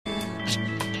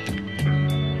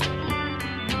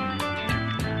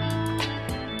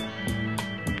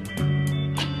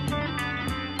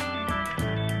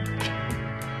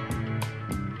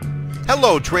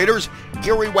Hello traders,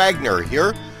 Gary Wagner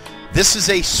here. This is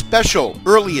a special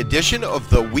early edition of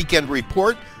the Weekend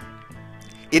Report.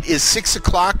 It is 6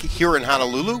 o'clock here in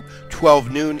Honolulu, 12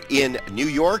 noon in New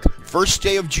York, first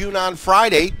day of June on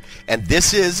Friday, and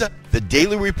this is the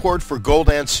daily report for gold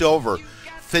and silver.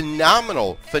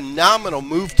 Phenomenal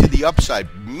move to the upside,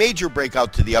 major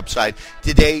breakout to the upside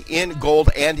today in gold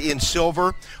and in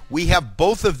silver. We have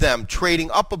both of them trading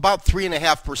up about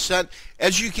 3.5%.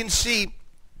 As you can see,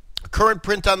 current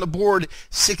print on the board,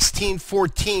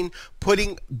 16.14,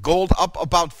 putting gold up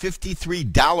about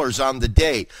 $53 on the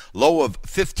day. Low of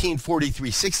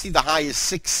 15.43.60. The high is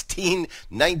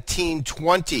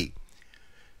 16.19.20.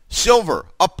 Silver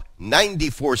up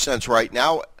 94 cents right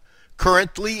now,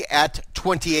 currently at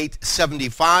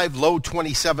 28.75. Low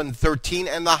 27.13,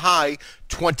 and the high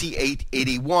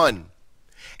 28.81.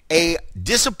 A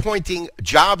disappointing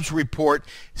jobs report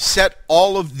set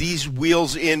all of these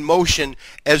wheels in motion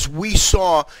as we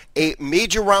saw a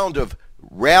major round of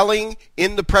rallying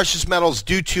in the precious metals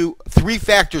due to three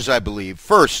factors, I believe.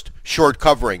 First, short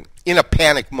covering in a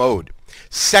panic mode.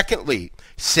 Secondly,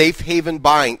 safe haven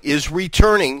buying is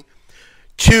returning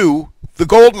to the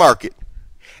gold market.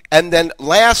 And then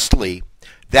lastly,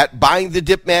 that buying the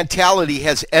dip mentality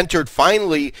has entered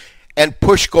finally and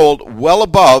pushed gold well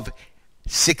above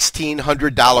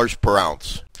 $1,600 per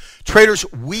ounce. Traders,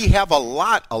 we have a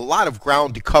lot of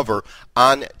ground to cover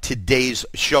on today's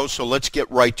show, so let's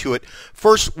get right to it.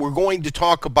 First, we're going to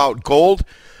talk about gold.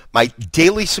 My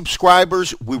daily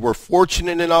subscribers, we were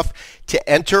fortunate enough to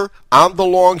enter on the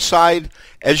long side.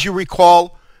 As you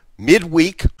recall,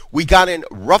 midweek, we got in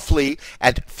roughly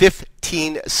at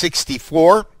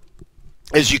 1564.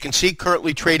 As you can see,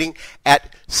 currently trading at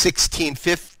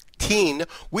 1650.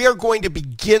 We are going to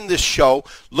begin this show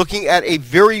looking at a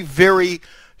very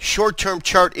short-term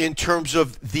chart in terms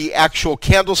of the actual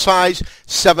candle size,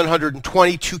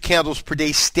 720, 2 candles per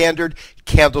day standard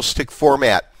candlestick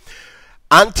format.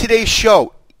 On today's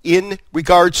show, in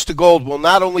regards to gold, we'll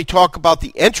not only talk about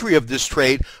the entry of this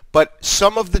trade, but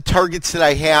some of the targets that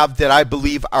I have that I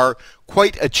believe are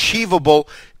quite achievable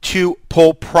to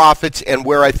pull profits and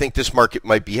where I think this market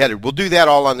might be headed. We'll do that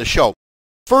all on the show.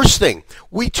 First thing,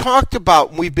 we talked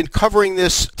about, and we've been covering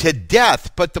this to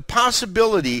death, but the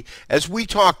possibility, as we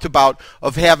talked about,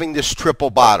 of having this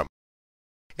triple bottom.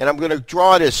 And I'm going to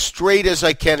draw it as straight as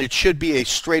I can. It should be a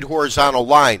straight horizontal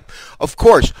line. Of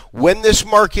course, when this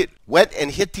market went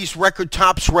and hit these record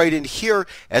tops right in here,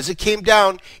 as it came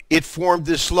down, it formed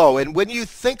this low. And when you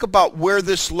think about where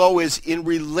this low is in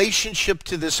relationship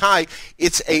to this high,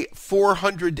 it's a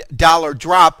 $400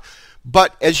 drop.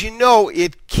 But as you know,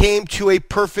 it came to a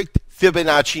perfect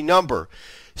Fibonacci number.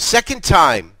 Second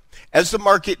time, as the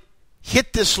market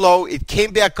hit this low, it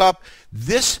came back up.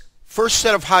 This first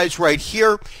set of highs right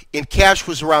here in cash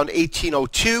was around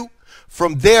 1802.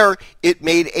 From there, it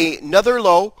made another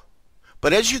low.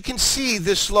 But as you can see,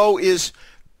 this low is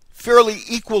fairly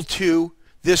equal to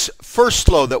this first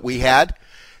low that we had.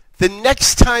 The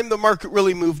next time the market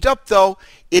really moved up, though,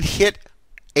 it hit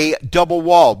a double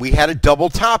wall. We had a double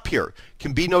top here.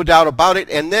 Can be no doubt about it.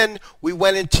 And then we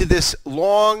went into this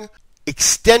long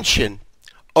extension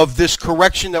of this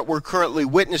correction that we're currently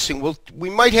witnessing. We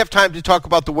might have time to talk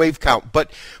about the wave count,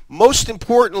 but most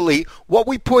importantly, what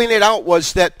we pointed out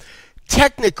was that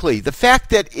technically the fact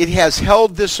that it has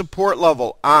held this support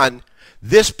level on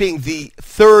this being the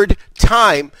third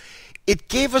time, it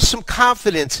gave us some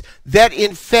confidence that,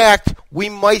 in fact, we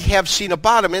might have seen a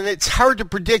bottom. And it's hard to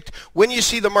predict when you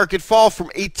see the market fall from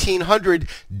 1,800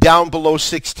 down below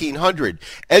 1,600.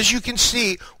 As you can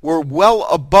see, we're well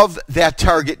above that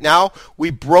target now.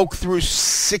 We broke through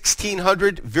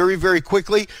 1,600 very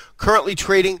quickly, currently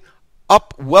trading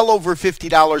up well over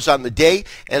 $50 on the day.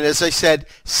 And as I said,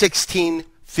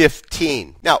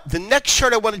 16.15. Now, the next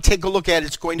chart I want to take a look at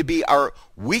is going to be our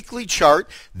weekly chart.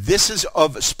 This is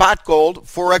of spot gold,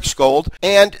 Forex gold.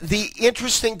 And the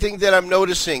interesting thing that I'm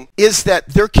noticing is that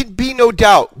there can be no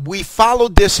doubt we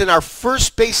followed this, and our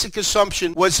first basic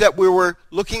assumption was that we were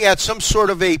looking at some sort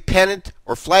of a pennant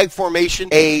or flag formation,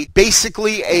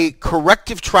 basically a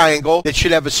corrective triangle that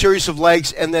should have a series of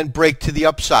legs and then break to the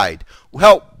upside.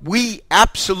 Well, we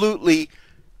absolutely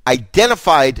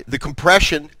identified the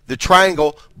compression, the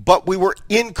triangle, but we were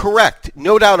incorrect.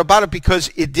 No doubt about it, because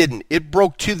it didn't. It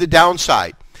broke to the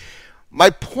downside.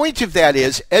 My point of that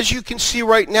is, as you can see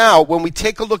right now, when we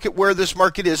take a look at where this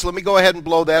market is, let me go ahead and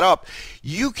blow that up.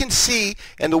 You can see,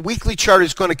 and the weekly chart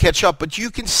is going to catch up, but you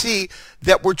can see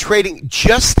that we're trading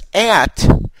just at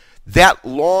that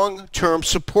long-term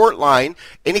support line,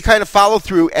 any kind of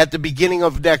follow-through at the beginning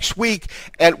of next week,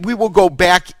 and we will go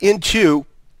back into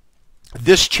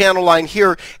this channel line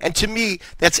here, and to me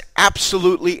that's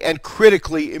absolutely and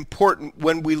critically important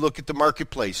when we look at the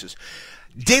marketplaces.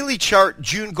 Daily chart,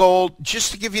 June gold,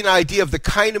 just to give you an idea of the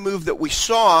kind of move that we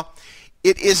saw,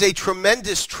 it is a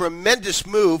tremendous, tremendous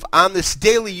move. On this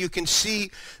daily, you can see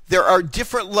there are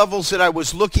different levels that I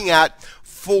was looking at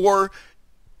for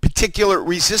particular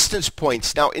resistance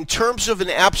points. Now, in terms of an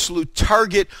absolute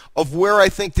target of where I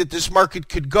think that this market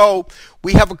could go,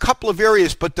 we have a couple of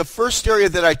areas, but the first area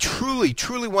that I truly,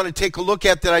 truly want to take a look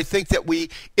at, that I think that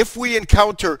if we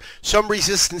encounter some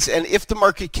resistance and if the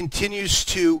market continues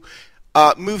to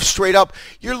move straight up,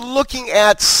 you're looking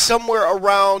at somewhere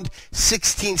around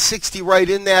 1660, right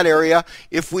in that area.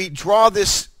 If we draw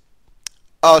this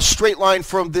straight line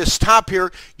from this top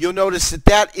here, you'll notice that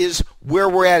that is where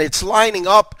we're at. It's lining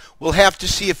up. We'll have to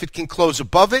see if it can close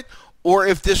above it or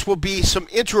if this will be some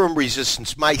interim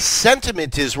resistance. My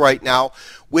sentiment is right now,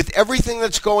 with everything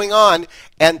that's going on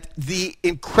and the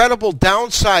incredible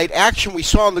downside action we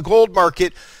saw in the gold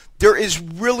market, there is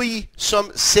really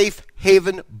some safe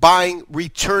haven buying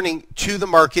returning to the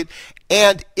market.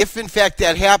 And if in fact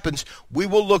that happens, we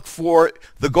will look for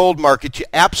the gold market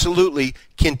to absolutely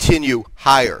continue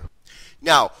higher.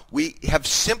 Now, we have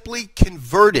simply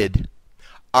converted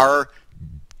our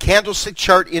candlestick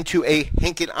chart into a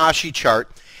Hinken-Ashi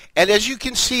chart. And as you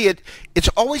can see, it's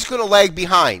always going to lag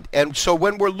behind. And so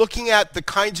when we're looking at the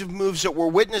kinds of moves that we're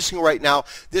witnessing right now,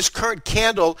 this current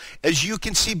candle, as you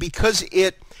can see, because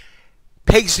it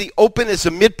pegs the open as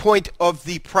the midpoint of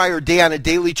the prior day on a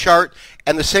daily chart,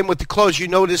 and the same with the close, you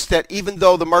notice that even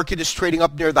though the market is trading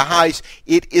up near the highs,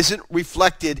 it isn't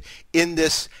reflected in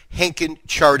this Henkin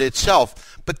chart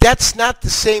itself. But that's not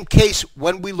the same case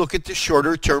when we look at the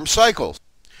shorter term cycles.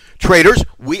 Traders,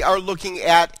 we are looking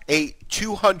at a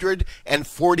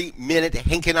 240-minute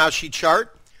Hinken-Ashi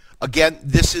chart. Again,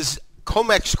 this is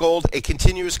COMEX Gold, a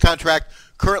continuous contract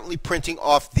currently printing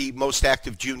off the most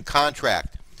active June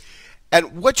contract.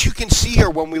 And what you can see here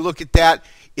when we look at that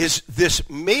is this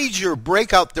major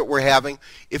breakout that we're having.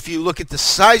 If you look at the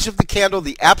size of the candle,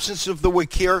 the absence of the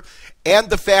wick here, and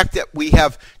the fact that we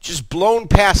have just blown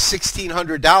past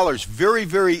 $1,600 very,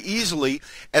 very easily,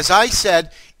 as I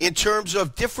said, in terms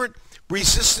of different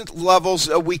resistance levels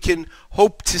that we can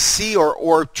hope to see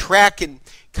or track and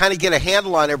kind of get a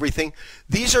handle on everything.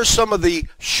 These are some of the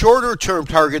shorter term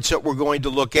targets that we're going to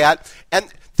look at,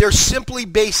 and they're simply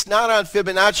based not on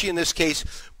Fibonacci in this case,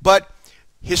 but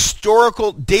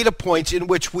historical data points in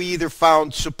which we either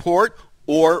found support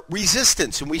or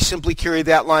resistance, and we simply carry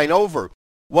that line over.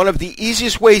 One of the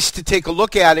easiest ways to take a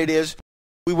look at it is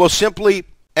we will simply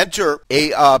enter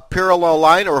a parallel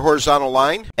line or horizontal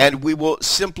line, and we will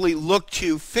simply look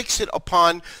to fix it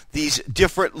upon these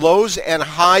different lows and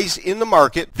highs in the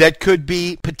market that could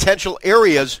be potential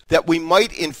areas that we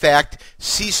might in fact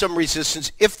see some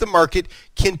resistance if the market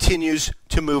continues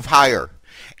to move higher.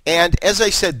 And as I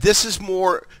said, this is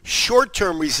more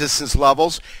short-term resistance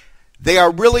levels. They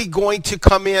are really going to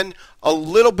come in a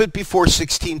little bit before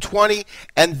 1620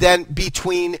 and then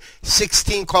between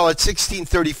 16, call it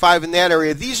 1635 in that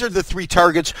area. These are the three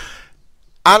targets.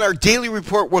 On our daily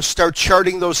report, we'll start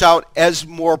charting those out as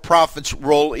more profits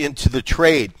roll into the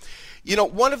trade. You know,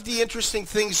 one of the interesting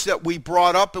things that we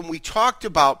brought up and we talked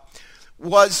about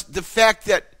was the fact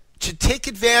that to take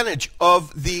advantage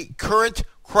of the current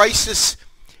crisis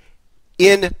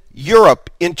in Europe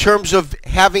in terms of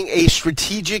having a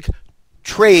strategic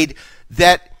trade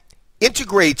that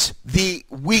integrates the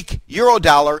weak euro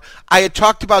dollar, I had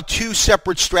talked about two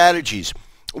separate strategies.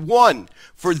 One,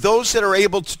 for those that are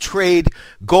able to trade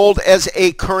gold as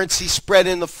a currency spread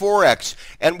in the Forex,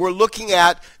 and we're looking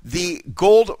at the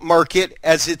gold market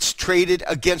as it's traded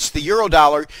against the euro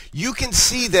dollar, you can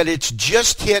see that it's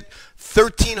just hit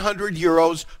 1,300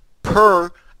 euros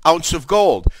per ounce of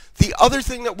gold. The other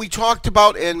thing that we talked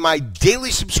about, and my daily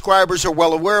subscribers are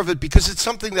well aware of it because it's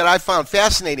something that I found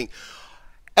fascinating,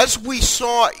 as we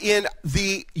saw in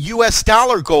the US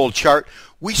dollar gold chart,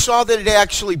 we saw that it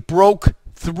actually broke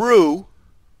through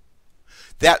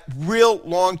that real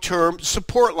long-term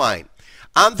support line.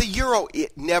 On the euro,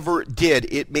 it never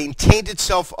did. It maintained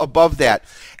itself above that.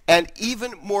 And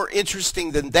even more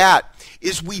interesting than that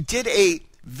is we did a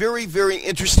very, very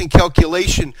interesting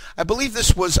calculation. I believe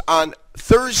this was on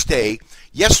Thursday,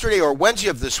 yesterday or Wednesday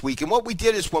of this week. And what we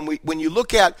did is when you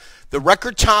look at the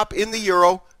record top in the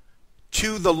euro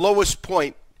to the lowest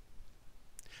point,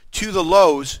 to the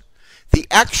lows, the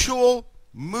actual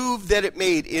move that it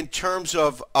made in terms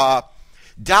of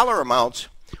dollar amounts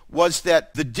was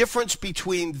that the difference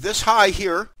between this high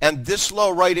here and this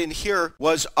low right in here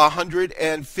was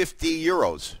 150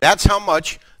 euros. That's how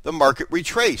much the market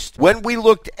retraced. When we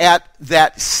looked at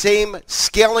that same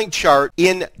scaling chart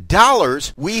in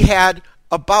dollars, we had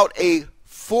about a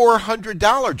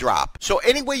 $400 drop. So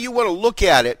any way you want to look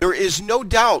at it, there is no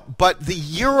doubt, but the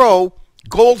euro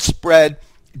gold spread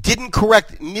didn't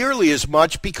correct nearly as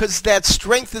much because that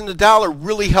strength in the dollar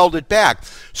really held it back.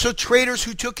 So traders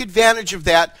who took advantage of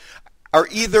that are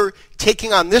either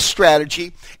taking on this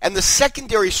strategy, and the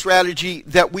secondary strategy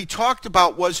that we talked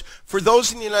about was for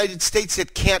those in the United States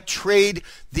that can't trade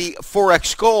the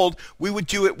Forex gold, we would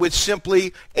do it with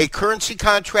simply a currency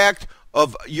contract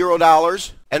of euro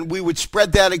dollars, and we would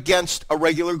spread that against a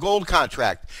regular gold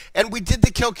contract. And we did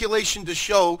the calculation to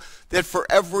show that for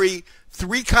every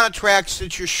 3 contracts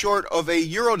that you're short of a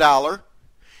euro dollar,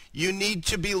 you need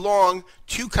to be long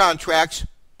 2 contracts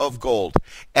of gold.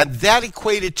 And that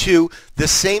equated to the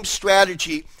same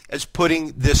strategy as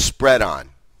putting this spread on.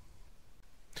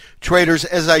 Traders,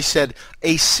 as I said,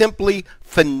 a simply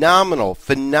phenomenal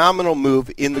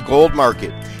move in the gold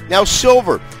market. Now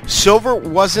silver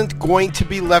wasn't going to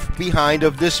be left behind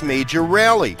of this major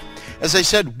rally. As I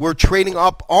said, we're trading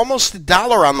up almost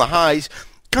 $1 on the highs,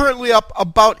 currently up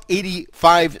about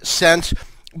 85 cents.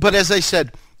 But as I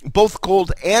said, both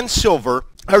gold and silver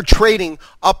are trading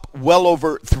up well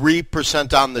over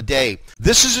 3% on the day.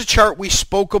 This is a chart we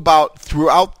spoke about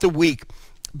throughout the week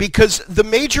because the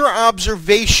major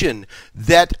observation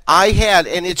that I had,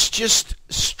 and it's just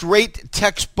straight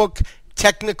textbook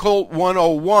technical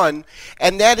 101,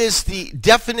 and that is the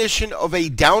definition of a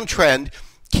downtrend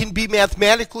can be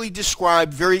mathematically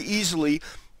described very easily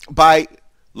by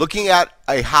looking at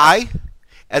a high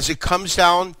as it comes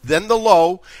down, then the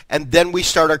low, and then we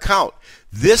start our count.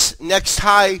 This next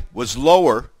high was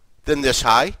lower than this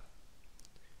high.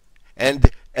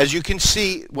 And as you can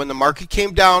see, when the market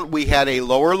came down, we had a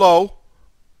lower low,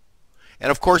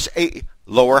 and of course a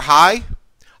lower high,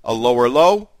 a lower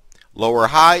low, lower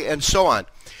high, and so on.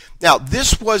 Now,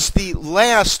 this was the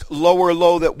last lower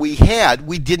low that we had.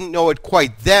 We didn't know it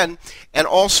quite then, and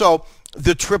also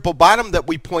the triple bottom that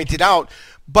we pointed out,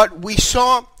 but we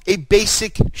saw a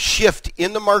basic shift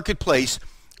in the marketplace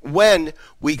when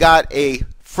we got a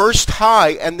first high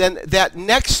and then that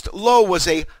next low was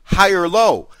a higher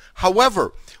low.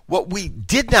 However, what we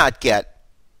did not get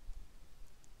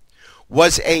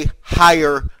was a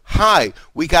higher high.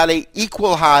 We got a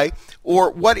equal high,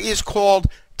 or what is called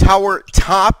tower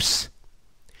tops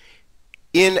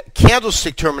in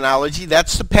candlestick terminology.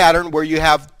 That's the pattern where you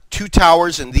have 2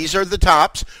 towers and these are the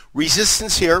tops,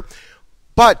 resistance here.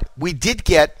 But we did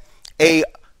get a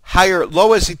higher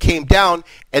low as it came down,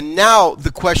 and now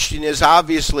the question is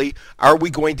obviously, are we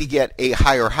going to get a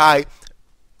higher high?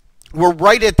 We're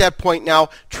right at that point now.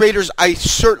 Traders, I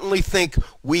certainly think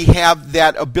we have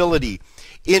that ability.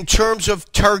 In terms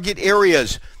of target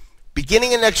areas,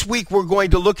 beginning of next week, we're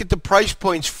going to look at the price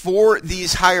points for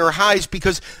these higher highs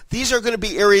because these are going to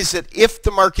be areas that if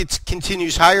the market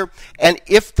continues higher and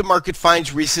if the market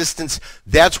finds resistance,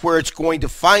 that's where it's going to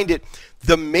find it.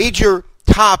 The major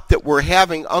top that we're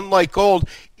having, unlike gold,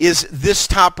 is this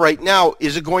top right now.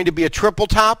 Is it going to be a triple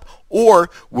top, or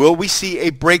will we see a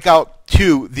breakout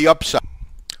to the upside?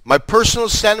 My personal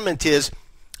sentiment is,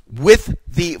 with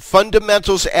the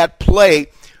fundamentals at play,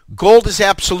 gold is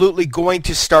absolutely going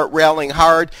to start rallying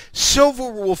hard.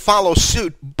 Silver will follow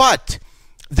suit, but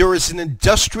there is an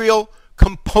industrial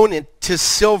component to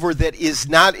silver that is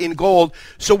not in gold,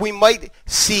 so we might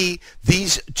see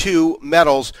these two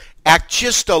metals act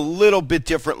just a little bit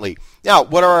differently. Now,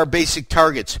 what are our basic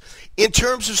targets? In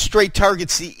terms of straight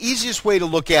targets, the easiest way to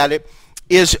look at it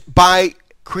is by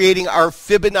creating our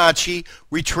Fibonacci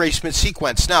retracement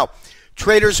sequence. Now,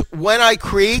 traders, when I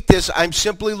create this, I'm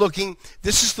simply looking,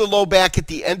 this is the low back at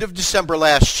the end of December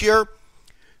last year.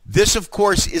 This, of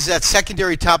course, is that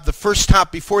secondary top. The first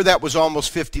top before that was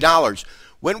almost $50.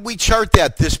 When we chart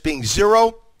that, this being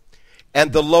 0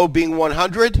 and the low being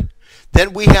 100,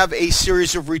 then we have a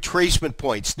series of retracement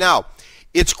points. Now,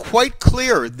 it's quite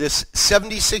clear, this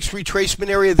 76 retracement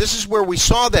area, this is where we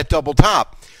saw that double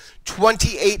top,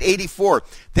 28.84.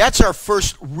 That's our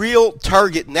first real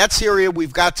target, and that's the area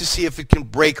we've got to see if it can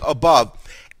break above.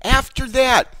 After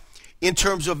that, in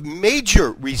terms of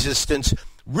major resistance,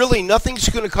 really nothing's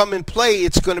going to come in play.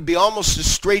 It's going to be almost a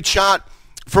straight shot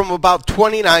from about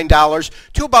 $29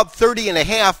 to about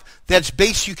 $30.50. That's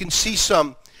base. You can see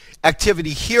some activity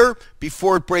here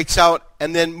before it breaks out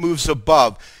and then moves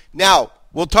above. Now,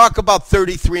 we'll talk about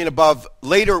 33 and above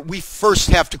later. We first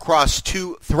have to cross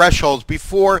 2 thresholds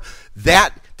before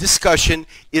that discussion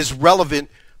is relevant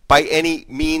by any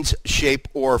means, shape,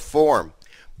 or form.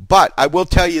 But I will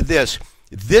tell you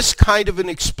this kind of an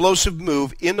explosive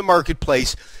move in the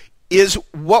marketplace is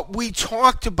what we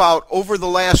talked about over the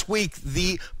last week,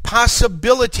 the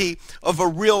possibility of a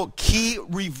real key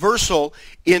reversal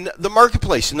in the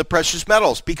marketplace, in the precious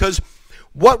metals, because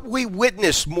what we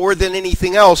witnessed more than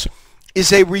anything else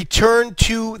is a return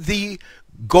to the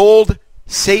gold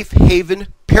safe haven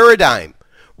paradigm.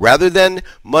 Rather than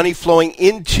money flowing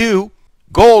into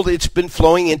gold, it's been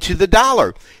flowing into the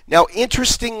dollar. Now,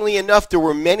 interestingly enough, there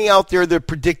were many out there that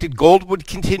predicted gold would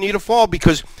continue to fall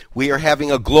because we are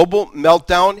having a global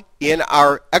meltdown in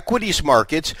our equities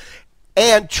markets,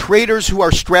 and traders who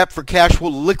are strapped for cash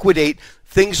will liquidate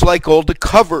things like gold to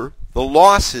cover the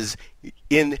losses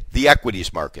in the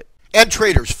equities market. And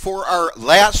traders, for our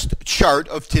last chart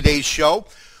of today's show,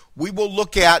 we will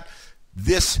look at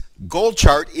this gold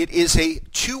chart. It is a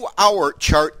 2-hour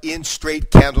chart in straight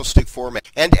candlestick format.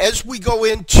 And as we go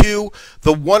into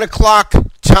the 1 o'clock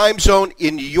time zone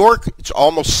in New York, it's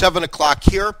almost 7 o'clock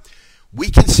here, we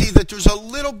can see that there's a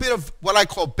little bit of what I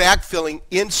call backfilling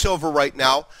in silver right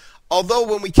now. Although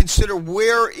when we consider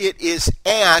where it is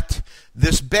at,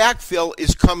 this backfill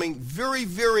is coming very,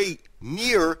 very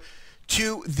near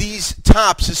to these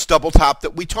tops, this double top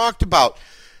that we talked about.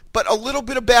 But a little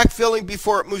bit of backfilling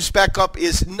before it moves back up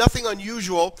is nothing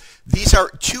unusual. These are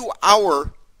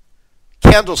 2-hour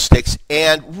candlesticks,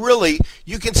 and really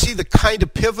you can see the kind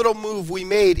of pivotal move we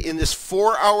made in this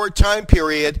 4-hour time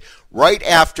period right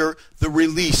after the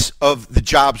release of the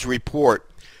jobs report.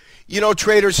 You know,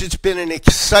 traders, it's been an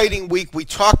exciting week. We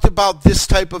talked about this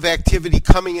type of activity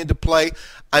coming into play.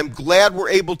 I'm glad we're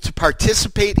able to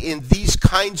participate in these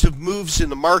kinds of moves in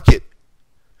the market.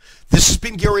 This has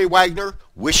been Gary Wagner,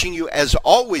 wishing you, as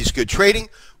always, good trading.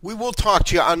 We will talk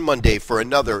to you on Monday for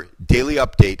another daily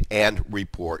update and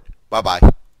report.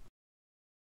 Bye-bye.